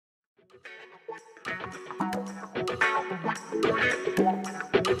Hey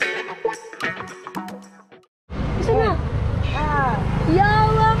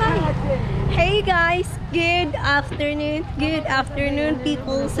guys, good afternoon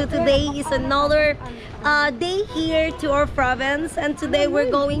people. So today is another day here to our province, and today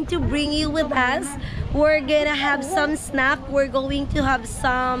we're going to bring you with us. We're gonna have some snack. We're going to have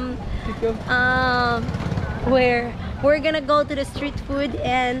some where we're gonna go to the street food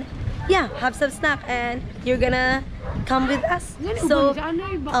and yeah, have some snack, and you're gonna come with us. So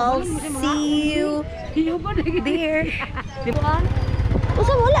I'll see you there.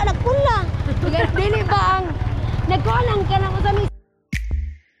 Usa wala nagkulang. Dili ba ang nagkulang ka lang usa mi.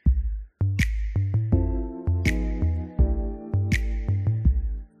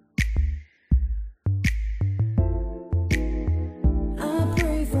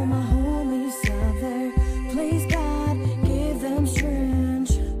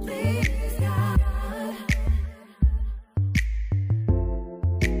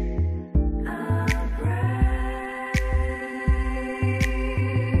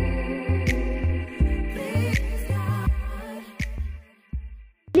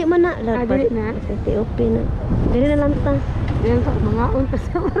 Mana dili na TOP na dili na lang ta diyan sa mga unta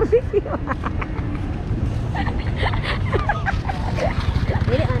sa barbecue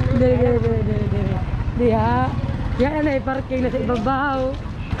dili ana diya na parking na sa ibabaw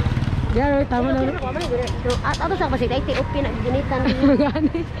diya tama na Ato sa kasi dai TOP na ginitan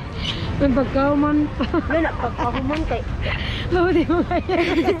gani ang pagkauman pa wala pagkauman kay di mo kaya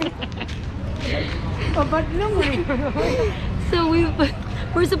papadlong so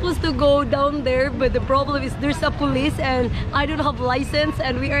we're supposed to go down there, but the problem is there's a police and I don't have license,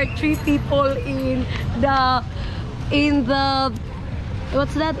 and we are 3 people in the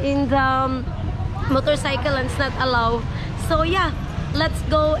what's that, in the motorcycle, and it's not allowed. So yeah, let's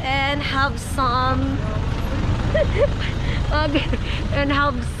go and have some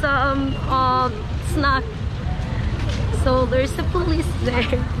snack. So there's a police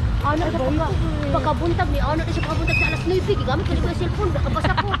there. Ano sa pagkabuntag ni ano sa pagkabuntag sa alas 9 gigamit ko yung cellphone nakabasa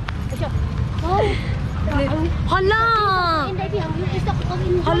ko. Oh.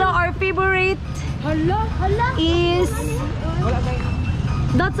 Hala, our favorite. Hala. Is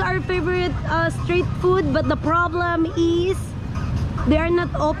that's our favorite street food, but the problem is they are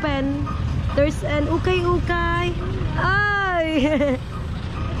not open. There's an ukay. Ay.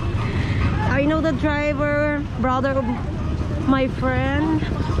 I know the driver, brother of my friend.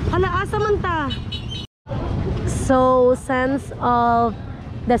 Hala, asa man ta? So sense of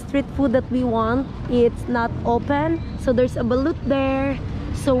the street food that we want, it's not open, so there's a balut there,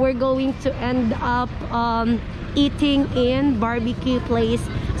 so we're going to end up eating in barbecue place.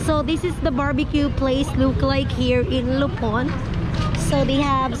 So this is the barbecue place look like here in Lupon. So they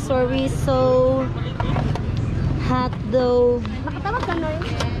have chorizo, hot dog. Nakatawag ka na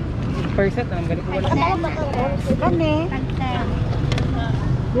Perset ang galing ko wala. Kani.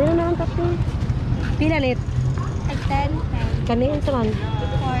 Dito na ang tatlo. Pila lit? 10. Kani ito man.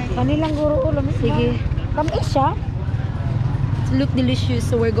 4. Kani lang guro ulam. Sige. Kamis siya. It look delicious.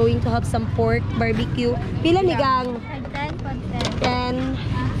 So we're going to have some pork barbecue. Pila ni gang? 10.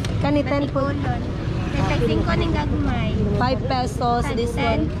 Kani 10 po. 5 ning gagmay. 5 pesos this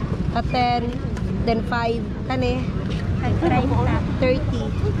one. 10. Then 5. Kani? 30.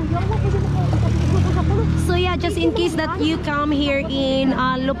 So yeah, just in case that you come here in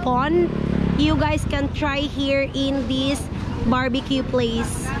Lupon, you guys can try here in this barbecue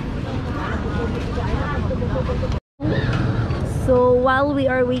place. So while we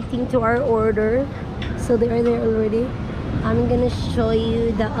are waiting to our order, so they are there already, I'm gonna show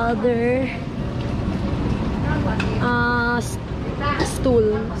you the other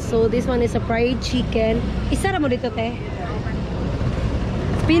stool. So this one is a fried chicken. Isa ra mo dito te.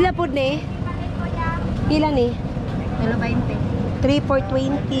 Pila pud ni? Pila ni? 20. 3 for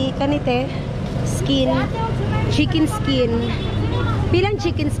 20 kanite. Skin, chicken skin. Pilang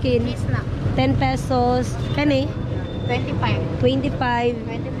chicken skin? 10 pesos. Kani? 25.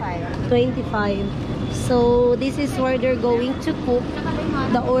 So this is where they're going to cook.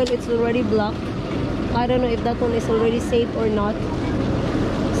 The oil is already black. I don't know if that one is already safe or not.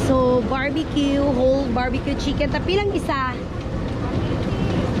 So barbecue, whole barbecue chicken. Tapilang isa?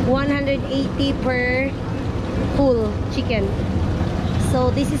 180 per whole chicken.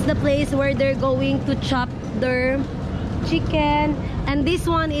 So this is the place where they're going to chop their chicken, and this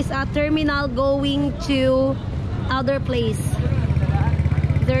one is a terminal going to other place.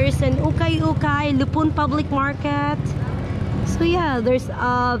 There's an ukay Lupon Public Market. So yeah, there's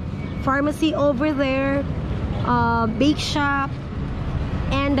a pharmacy over there, bake shop,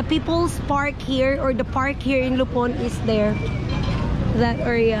 And the people's park here, or the park here in Lupon, is there. That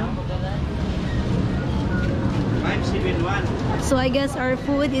area. 571. So I guess our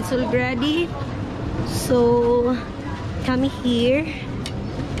food is already. So come here.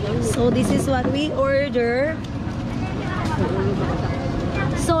 So this is what we order.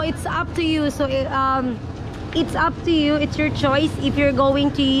 So it's up to you. So it's up to you. It's your choice if you're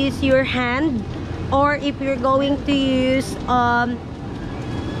going to use your hand or if you're going to use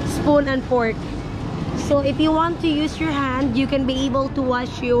spoon and fork. So if you want to use your hand, you can be able to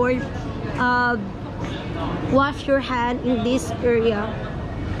wash your hand in this area.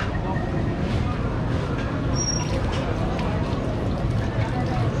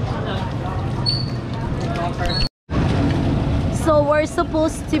 So we're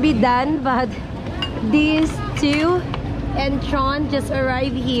supposed to be done, but these two and Tron just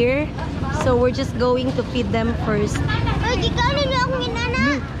arrived here, so we're just going to feed them first.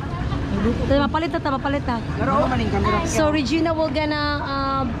 So Regina will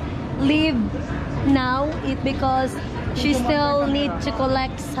gonna leave now because she still need to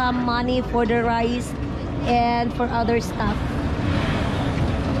collect some money for the rice and for other stuff.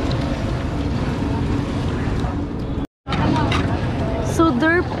 So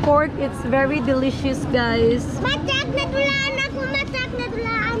their pork, it's very delicious, guys.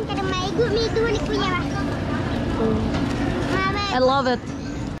 I love it.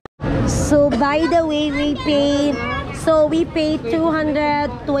 So by the way, we paid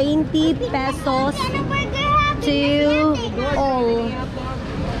 220 pesos to all.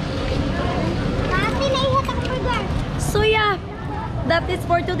 So yeah, that is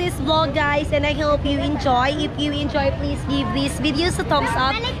for today's vlog, guys, and I hope you enjoy. If you enjoy, please give this video a thumbs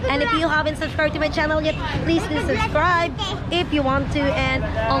up, and if you haven't subscribed to my channel yet, please do subscribe if you want to, and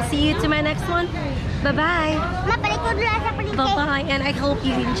I'll see you to my next one. Bye bye. Bye bye, and I hope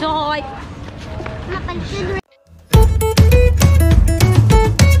you enjoy.